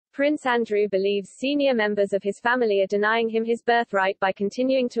Prince Andrew believes senior members of his family are denying him his birthright by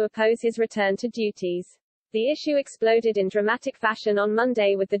continuing to oppose his return to duties. The issue exploded in dramatic fashion on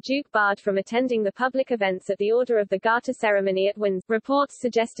Monday with the Duke barred from attending the public events at the order of the Garter ceremony at Windsor. Reports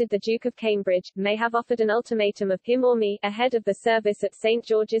suggested the Duke of Cambridge may have offered an ultimatum of him or me ahead of the service at St.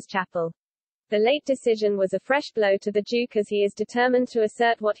 George's Chapel. The late decision was a fresh blow to the Duke as he is determined to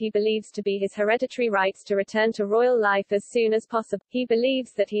assert what he believes to be his hereditary rights to return to royal life as soon as possible. He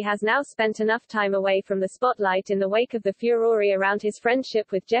believes that he has now spent enough time away from the spotlight in the wake of the furore around his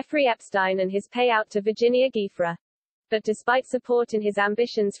friendship with Jeffrey Epstein and his payout to Virginia Giuffre. But despite support in his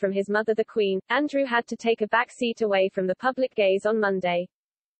ambitions from his mother the Queen, Andrew had to take a back seat away from the public gaze on Monday.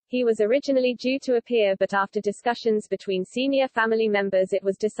 He was originally due to appear, but after discussions between senior family members it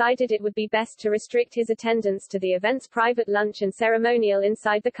was decided it would be best to restrict his attendance to the event's private lunch and ceremonial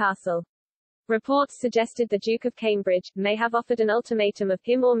inside the castle. Reports suggested the Duke of Cambridge may have offered an ultimatum of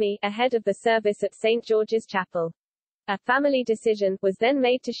him or me ahead of the service at St. George's Chapel. A family decision was then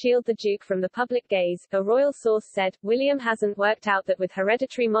made to shield the Duke from the public gaze. A royal source said, "William hasn't worked out that with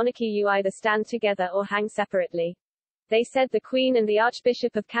hereditary monarchy you either stand together or hang separately." They said the Queen and the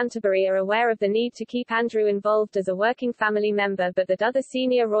Archbishop of Canterbury are aware of the need to keep Andrew involved as a working family member, but that other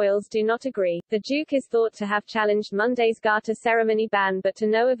senior royals do not agree. The Duke is thought to have challenged Monday's Garter ceremony ban, but to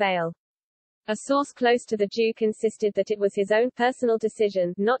no avail. A source close to the Duke insisted that it was his own personal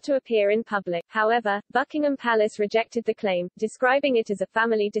decision not to appear in public. However, Buckingham Palace rejected the claim, describing it as a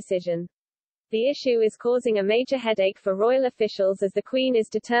family decision. The issue is causing a major headache for royal officials as the Queen is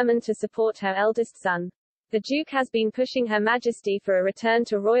determined to support her eldest son. The Duke has been pushing Her Majesty for a return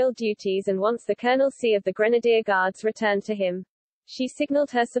to royal duties and wants the colonelcy of the Grenadier Guards returned to him. She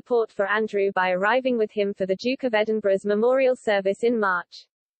signalled her support for Andrew by arriving with him for the Duke of Edinburgh's memorial service in March.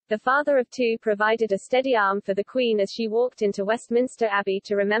 The father of two provided a steady arm for the Queen as she walked into Westminster Abbey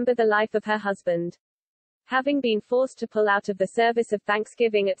to remember the life of her husband. Having been forced to pull out of the service of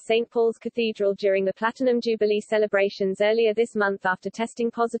Thanksgiving at St. Paul's Cathedral during the Platinum Jubilee celebrations earlier this month after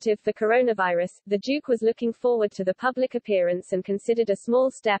testing positive for coronavirus, the Duke was looking forward to the public appearance and considered a small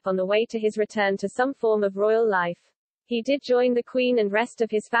step on the way to his return to some form of royal life. He did join the Queen and rest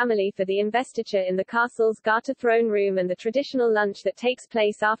of his family for the investiture in the castle's Garter throne room and the traditional lunch that takes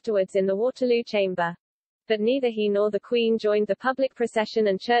place afterwards in the Waterloo Chamber. But neither he nor the Queen joined the public procession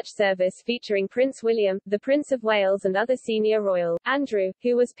and church service featuring Prince William, the Prince of Wales and other senior royals. Andrew,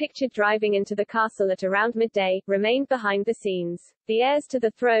 who was pictured driving into the castle at around midday, remained behind the scenes. The heirs to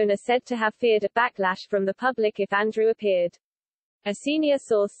the throne are said to have feared a backlash from the public if Andrew appeared. A senior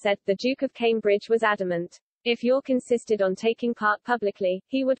source said, the Duke of Cambridge was adamant. If York insisted on taking part publicly,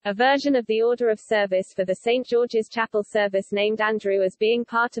 he would. A version of the order of service for the St. George's Chapel service named Andrew as being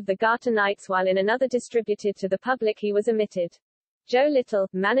part of the Garter Knights, while in another distributed to the public he was omitted. Joe Little,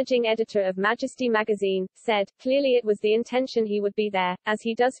 managing editor of Majesty magazine, said, clearly it was the intention he would be there, as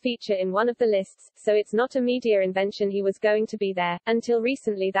he does feature in one of the lists, so it's not a media invention he was going to be there. Until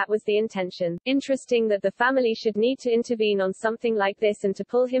recently that was the intention. Interesting that the family should need to intervene on something like this and to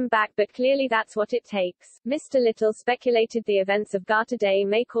pull him back, but clearly that's what it takes. Mr. Little speculated the events of Garter Day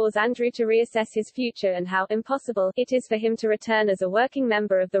may cause Andrew to reassess his future and how impossible it is for him to return as a working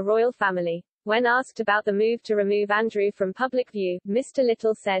member of the royal family. When asked about the move to remove Andrew from public view, Mr.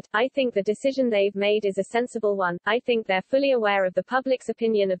 Little said, I think the decision they've made is a sensible one. I think they're fully aware of the public's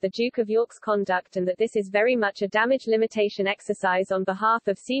opinion of the Duke of York's conduct and that this is very much a damage limitation exercise on behalf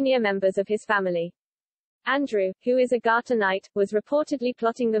of senior members of his family. Andrew, who is a Garter Knight, was reportedly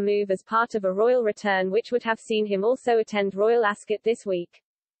plotting the move as part of a royal return which would have seen him also attend Royal Ascot this week.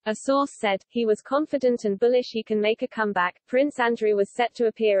 A source said, he was confident and bullish he can make a comeback. Prince Andrew was set to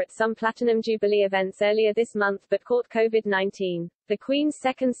appear at some Platinum Jubilee events earlier this month but caught COVID-19. The Queen's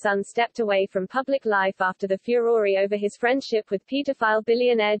second son stepped away from public life after the furore over his friendship with paedophile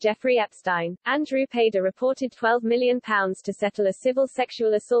billionaire Jeffrey Epstein. Andrew paid a reported £12 million to settle a civil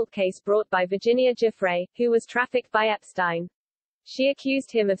sexual assault case brought by Virginia Giuffre, who was trafficked by Epstein. She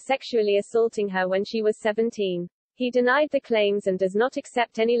accused him of sexually assaulting her when she was 17. He denied the claims and does not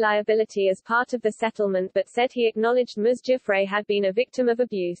accept any liability as part of the settlement but said he acknowledged Ms. Giuffre had been a victim of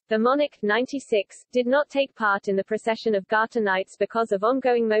abuse. The monarch, 96, did not take part in the procession of Garter Knights because of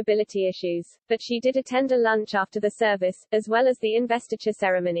ongoing mobility issues, but she did attend a lunch after the service, as well as the investiture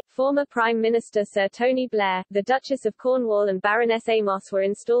ceremony. Former Prime Minister Sir Tony Blair, the Duchess of Cornwall and Baroness Amos were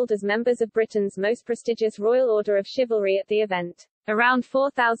installed as members of Britain's most prestigious Royal Order of Chivalry at the event. Around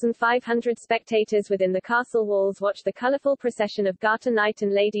 4,500 spectators within the castle walls watched the colorful procession of Garter knight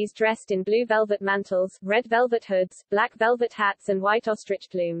and ladies dressed in blue velvet mantles, red velvet hoods, black velvet hats and white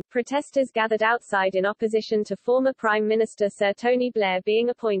ostrich plume. Protesters gathered outside in opposition to former Prime Minister Sir Tony Blair being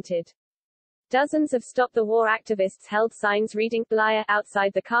appointed. Dozens of Stop the War activists held signs reading Blair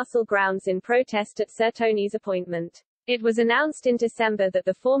outside the castle grounds in protest at Sir Tony's appointment. It was announced in December that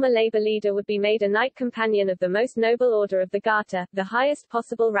the former Labour leader would be made a Knight Companion of the Most Noble Order of the Garter, the highest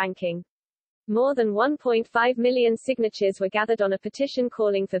possible ranking. More than 1.5 million signatures were gathered on a petition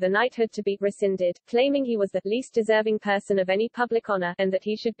calling for the knighthood to be rescinded, claiming he was the least deserving person of any public honour, and that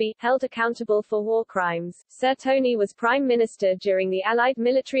he should be held accountable for war crimes. Sir Tony was Prime Minister during the Allied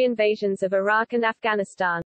military invasions of Iraq and Afghanistan.